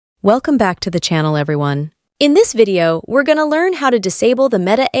Welcome back to the channel, everyone. In this video, we're going to learn how to disable the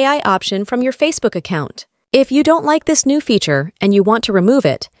Meta AI option from your Facebook account. If you don't like this new feature and you want to remove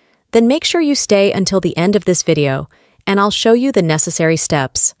it, then make sure you stay until the end of this video, and I'll show you the necessary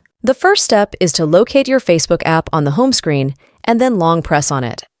steps. The first step is to locate your Facebook app on the home screen and then long press on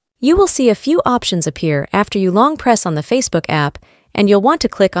it. You will see a few options appear after you long press on the Facebook app, and you'll want to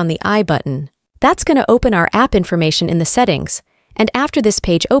click on the I button. That's going to open our app information in the settings. And after this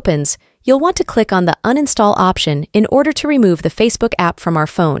page opens, you'll want to click on the Uninstall option in order to remove the Facebook app from our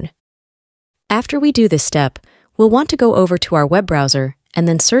phone. After we do this step, we'll want to go over to our web browser and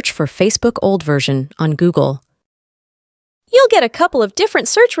then search for Facebook Old Version on Google. You'll get a couple of different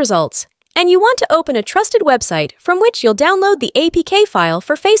search results, and you want to open a trusted website from which you'll download the APK file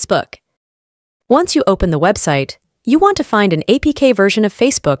for Facebook. Once you open the website, you want to find an APK version of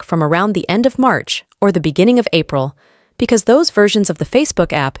Facebook from around the end of March or the beginning of April, because those versions of the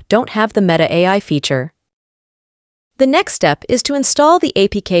Facebook app don't have the Meta AI feature. The next step is to install the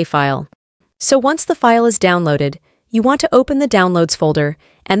APK file. So once the file is downloaded, you want to open the Downloads folder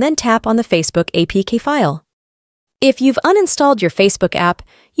and then tap on the Facebook APK file. If you've uninstalled your Facebook app,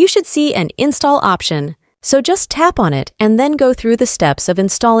 you should see an Install option, so just tap on it and then go through the steps of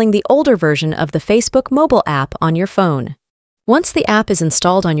installing the older version of the Facebook mobile app on your phone. Once the app is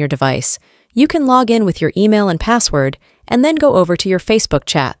installed on your device, you can log in with your email and password and then go over to your Facebook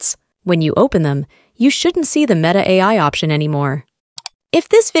chats. When you open them, you shouldn't see the Meta AI option anymore. If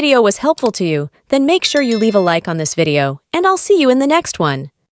this video was helpful to you, then make sure you leave a like on this video, and I'll see you in the next one.